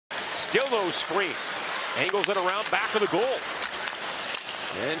Still no screen. Angles it around back of the goal.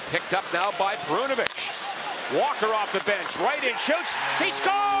 And picked up now by Perunovic. Walker off the bench, right in, shoots, he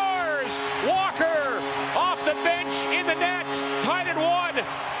scores! Walker off the bench in the net, tied at 1.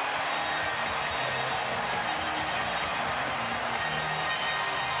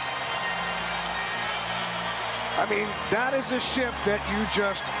 I mean, that is a shift that you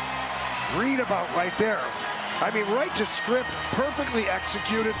just read about right there. I mean, right to script, perfectly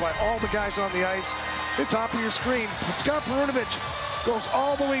executed by all the guys on the ice. The top of your screen, Scott Perunovic goes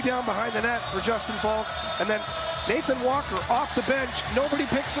all the way down behind the net for Justin Falk, and then Nathan Walker off the bench, nobody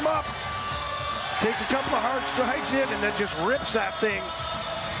picks him up. Takes a couple of hard strides in and then just rips that thing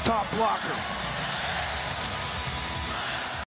top blocker.